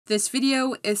This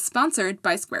video is sponsored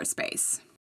by Squarespace.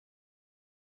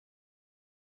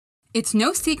 It's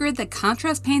no secret that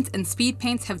contrast paints and speed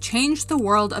paints have changed the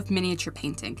world of miniature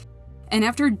painting. And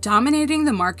after dominating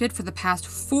the market for the past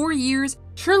 4 years,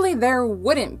 surely there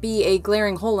wouldn't be a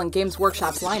glaring hole in Games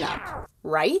Workshop's lineup,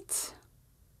 right?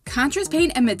 Contrast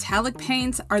paint and metallic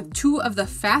paints are two of the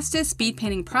fastest speed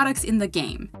painting products in the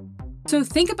game. So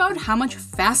think about how much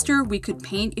faster we could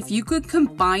paint if you could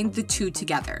combine the two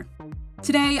together.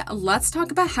 Today, let's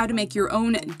talk about how to make your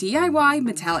own DIY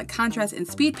metallic contrast and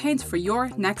speed paints for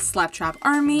your next Slapchop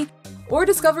army, or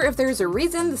discover if there's a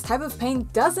reason this type of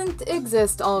paint doesn't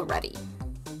exist already.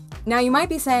 Now you might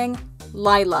be saying,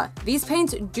 Lyla, these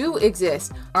paints do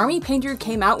exist. Army Painter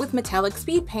came out with metallic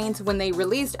speed paints when they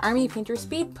released Army Painter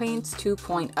Speed Paints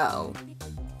 2.0.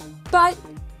 But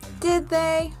did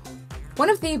they? One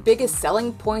of the biggest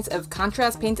selling points of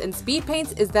contrast paints and speed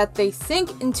paints is that they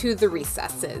sink into the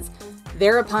recesses,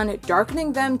 thereupon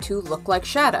darkening them to look like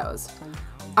shadows.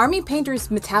 Army Painter's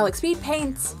metallic speed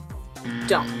paints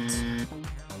don't.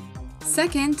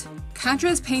 Second,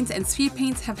 contrast paints and speed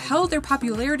paints have held their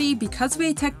popularity because of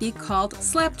a technique called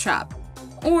slapchop,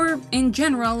 or in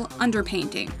general,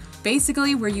 underpainting.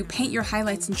 Basically where you paint your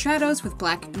highlights and shadows with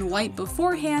black and white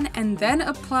beforehand and then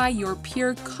apply your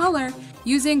pure color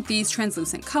using these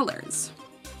translucent colors.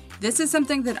 This is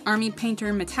something that Army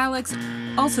Painter metallics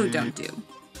also don't do.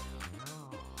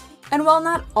 And while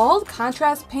not all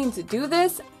contrast paints do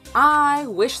this, I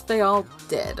wish they all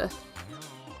did.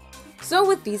 So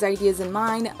with these ideas in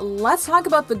mind, let's talk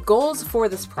about the goals for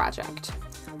this project.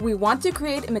 We want to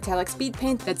create a metallic speed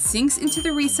paint that sinks into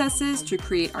the recesses to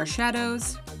create our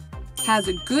shadows, has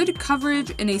a good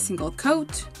coverage in a single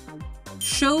coat,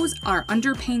 shows our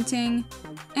underpainting,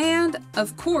 and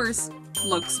of course,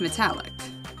 looks metallic.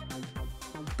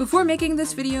 Before making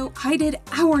this video, I did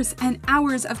hours and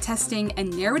hours of testing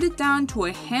and narrowed it down to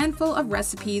a handful of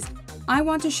recipes I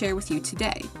want to share with you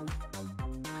today.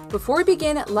 Before we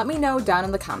begin, let me know down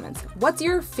in the comments, what's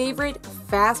your favorite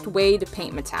fast way to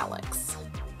paint metallics?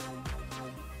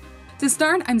 To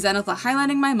start, I'm zenithal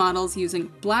highlighting my models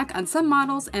using black on some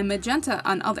models and magenta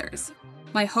on others.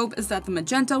 My hope is that the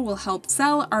magenta will help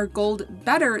sell our gold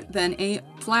better than a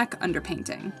black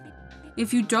underpainting.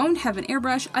 If you don't have an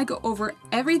airbrush, I go over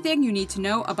everything you need to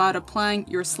know about applying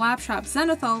your Slapshop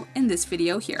zenithal in this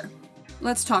video here.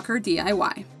 Let's talk our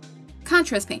DIY.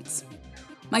 Contrast paints.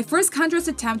 My first contrast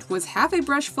attempt was half a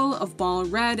brushful of ball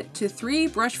red to 3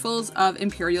 brushfuls of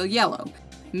imperial yellow,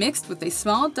 mixed with a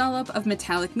small dollop of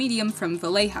metallic medium from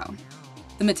Vallejo.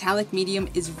 The metallic medium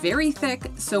is very thick,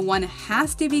 so one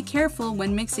has to be careful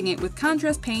when mixing it with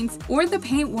contrast paints, or the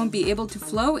paint won't be able to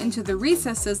flow into the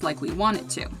recesses like we want it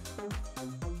to.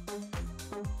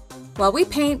 While we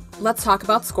paint, let's talk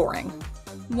about scoring.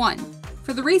 1.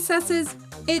 For the recesses,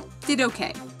 it did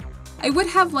okay. I would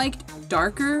have liked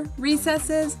darker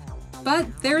recesses, but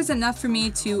there's enough for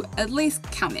me to at least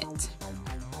count it.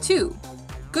 2.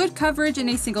 Good coverage in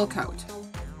a single coat.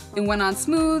 It went on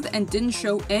smooth and didn't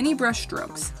show any brush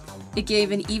strokes. It gave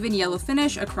an even yellow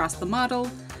finish across the model,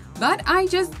 but I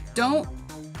just don't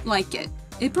like it.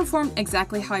 It performed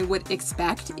exactly how I would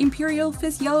expect Imperial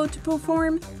Fist Yellow to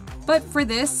perform, but for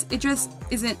this, it just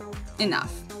isn't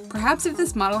enough. Perhaps if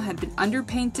this model had been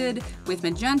underpainted with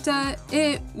magenta,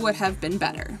 it would have been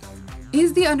better.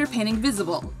 Is the underpainting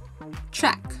visible?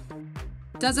 Check.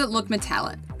 Does it look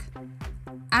metallic?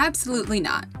 Absolutely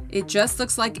not. It just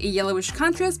looks like a yellowish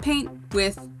contrast paint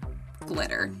with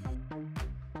glitter.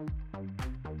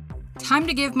 Time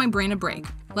to give my brain a break.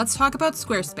 Let's talk about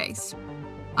Squarespace.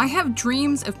 I have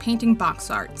dreams of painting box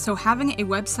art, so having a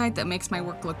website that makes my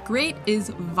work look great is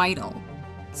vital.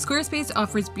 Squarespace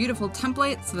offers beautiful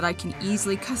templates that I can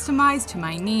easily customize to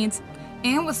my needs,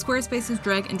 and with Squarespace's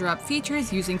drag and drop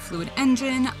features using Fluid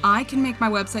Engine, I can make my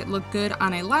website look good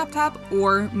on a laptop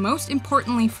or, most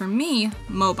importantly for me,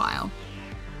 mobile.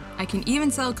 I can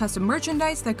even sell custom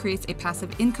merchandise that creates a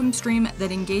passive income stream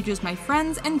that engages my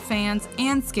friends and fans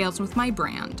and scales with my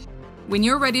brand. When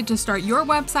you're ready to start your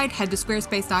website, head to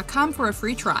squarespace.com for a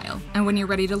free trial. And when you're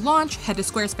ready to launch, head to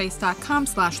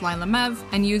squarespace.com/LylaMev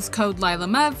and use code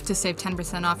LylaMev to save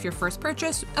 10% off your first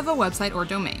purchase of a website or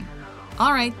domain.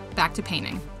 Alright, back to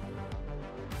painting.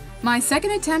 My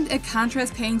second attempt at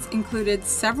contrast paints included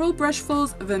several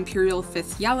brushfuls of Imperial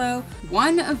Fist Yellow,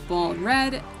 1 of Ball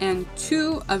Red, and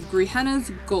 2 of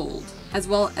Grehenna's Gold, as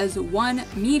well as 1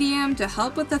 medium to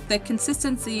help with the thick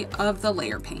consistency of the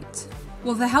layer paint.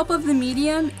 With the help of the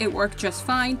medium, it worked just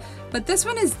fine, but this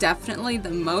one is definitely the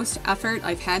most effort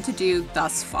I've had to do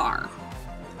thus far.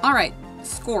 Alright,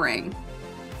 scoring.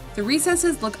 The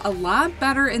recesses look a lot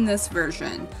better in this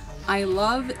version. I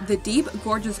love the deep,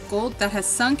 gorgeous gold that has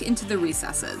sunk into the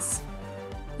recesses.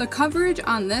 The coverage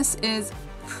on this is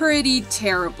pretty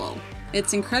terrible.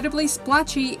 It's incredibly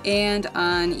splotchy and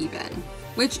uneven,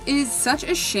 which is such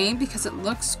a shame because it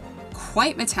looks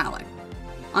quite metallic.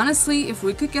 Honestly, if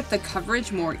we could get the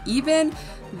coverage more even,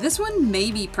 this one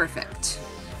may be perfect.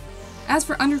 As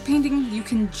for underpainting, you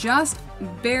can just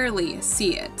barely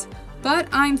see it, but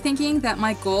I'm thinking that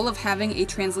my goal of having a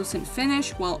translucent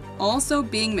finish while also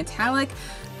being metallic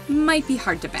might be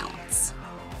hard to balance.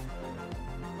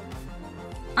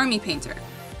 Army Painter.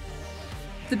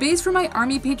 The base for my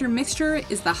Army Painter mixture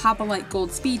is the Hoplite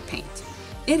Gold Speed Paint.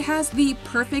 It has the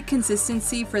perfect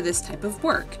consistency for this type of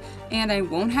work, and I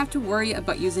won't have to worry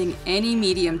about using any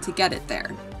medium to get it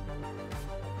there.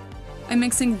 I'm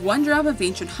mixing 1 drop of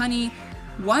Ancient Honey,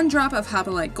 1 drop of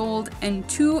Hoplite Gold, and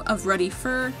 2 of Ruddy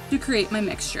Fur to create my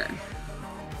mixture.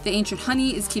 The Ancient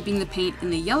Honey is keeping the paint in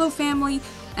the yellow family,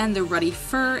 and the Ruddy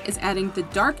Fur is adding the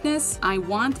darkness I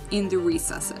want in the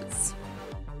recesses.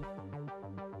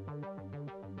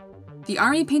 The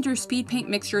Army Painter Speed Paint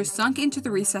mixture sunk into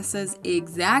the recesses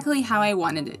exactly how I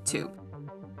wanted it to.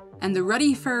 And the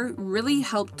Ruddy Fur really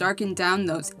helped darken down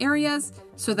those areas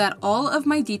so that all of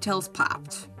my details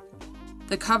popped.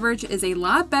 The coverage is a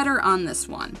lot better on this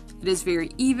one. It is very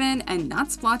even and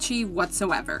not splotchy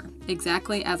whatsoever,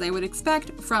 exactly as I would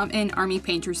expect from an Army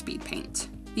Painter Speed Paint.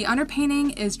 The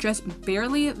underpainting is just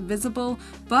barely visible,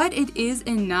 but it is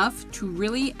enough to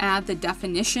really add the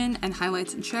definition and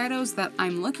highlights and shadows that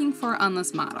I'm looking for on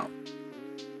this model.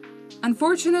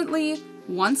 Unfortunately,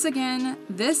 once again,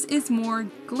 this is more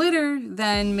glitter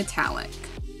than metallic.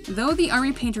 Though the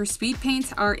Army Painter Speed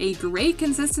Paints are a great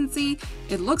consistency,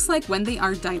 it looks like when they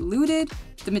are diluted,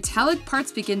 the metallic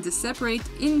parts begin to separate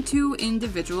into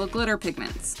individual glitter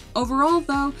pigments. Overall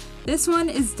though, this one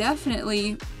is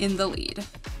definitely in the lead.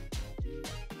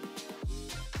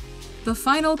 The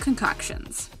final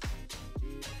concoctions.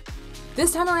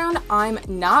 This time around, I'm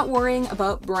not worrying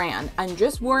about brand. I'm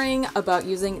just worrying about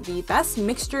using the best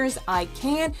mixtures I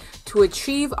can to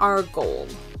achieve our goal.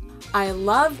 I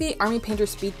love the Army Painter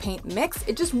Speed Paint mix,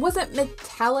 it just wasn't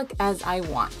metallic as I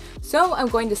want. So I'm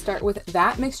going to start with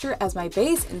that mixture as my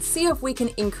base and see if we can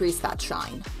increase that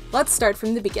shine. Let's start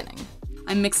from the beginning.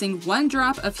 I'm mixing 1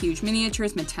 drop of Huge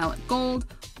Miniatures Metallic Gold,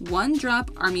 1 drop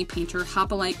Army Painter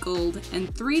Hoplite Gold,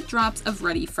 and 3 drops of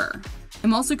Ruddy Fur.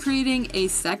 I'm also creating a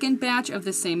second batch of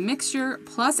the same mixture,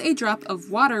 plus a drop of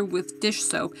water with dish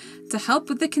soap to help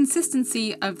with the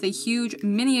consistency of the Huge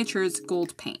Miniatures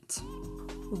Gold paint.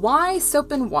 Why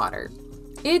soap and water?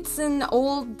 It's an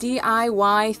old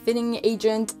DIY fitting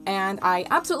agent, and I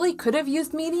absolutely could have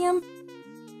used medium.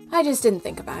 I just didn't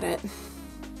think about it.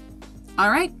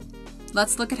 Alright,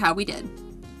 let's look at how we did.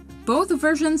 Both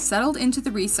versions settled into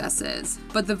the recesses,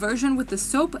 but the version with the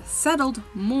soap settled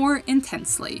more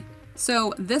intensely.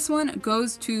 So this one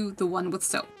goes to the one with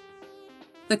soap.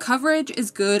 The coverage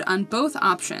is good on both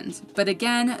options, but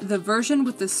again, the version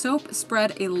with the soap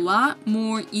spread a lot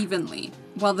more evenly,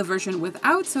 while the version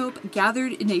without soap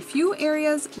gathered in a few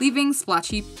areas, leaving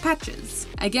splotchy patches.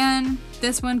 Again,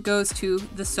 this one goes to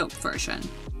the soap version.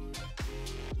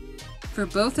 For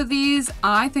both of these,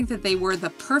 I think that they were the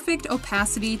perfect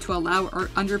opacity to allow our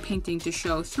underpainting to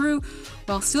show through,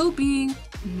 while still being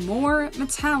more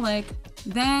metallic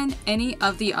than any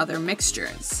of the other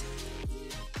mixtures.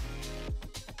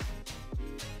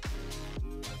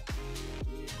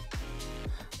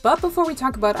 But before we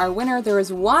talk about our winner, there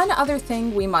is one other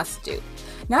thing we must do.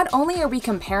 Not only are we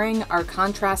comparing our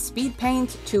contrast speed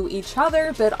paint to each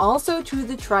other, but also to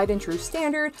the tried and true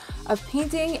standard of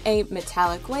painting a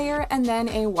metallic layer and then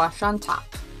a wash on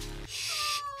top.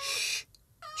 Shh, shh,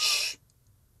 shh.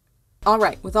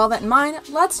 Alright, with all that in mind,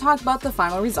 let's talk about the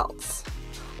final results.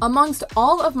 Amongst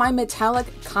all of my metallic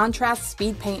contrast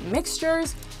speed paint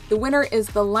mixtures, the winner is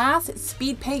the last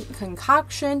speed paint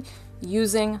concoction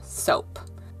using soap.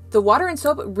 The water and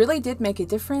soap really did make a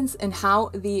difference in how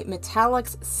the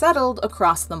metallics settled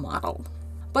across the model.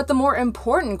 But the more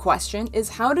important question is,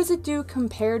 how does it do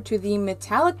compared to the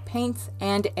metallic paints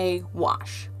and a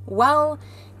wash? Well,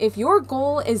 if your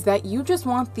goal is that you just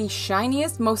want the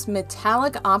shiniest, most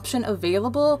metallic option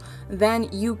available, then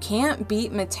you can't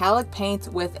beat metallic paints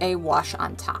with a wash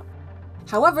on top.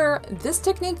 However, this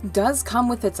technique does come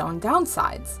with its own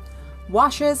downsides.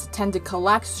 Washes tend to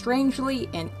collect strangely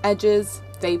in edges,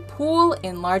 they pool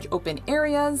in large open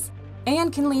areas,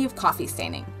 and can leave coffee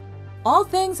staining. All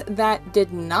things that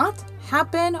did not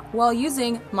happen while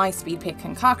using my speed paint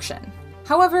concoction.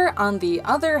 However, on the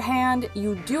other hand,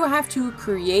 you do have to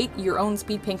create your own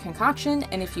speed paint concoction,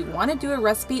 and if you want to do a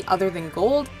recipe other than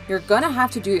gold, you're gonna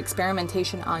have to do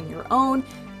experimentation on your own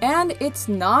and it's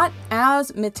not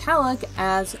as metallic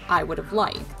as I would have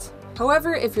liked.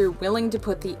 However, if you're willing to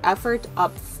put the effort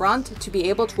up front to be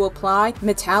able to apply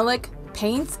metallic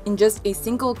paints in just a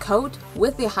single coat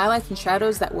with the highlights and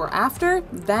shadows that we're after,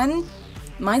 then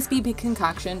my speed paint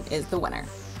concoction is the winner.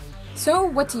 So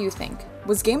what do you think?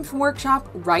 Was Games Workshop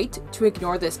right to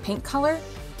ignore this paint color?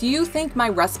 Do you think my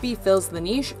recipe fills the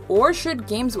niche, or should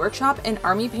Games Workshop and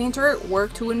Army Painter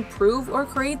work to improve or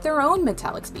create their own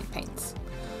metallic speed paints?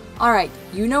 Alright,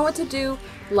 you know what to do.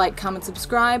 Like, comment,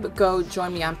 subscribe, go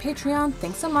join me on Patreon.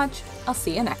 Thanks so much. I'll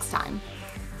see you next time.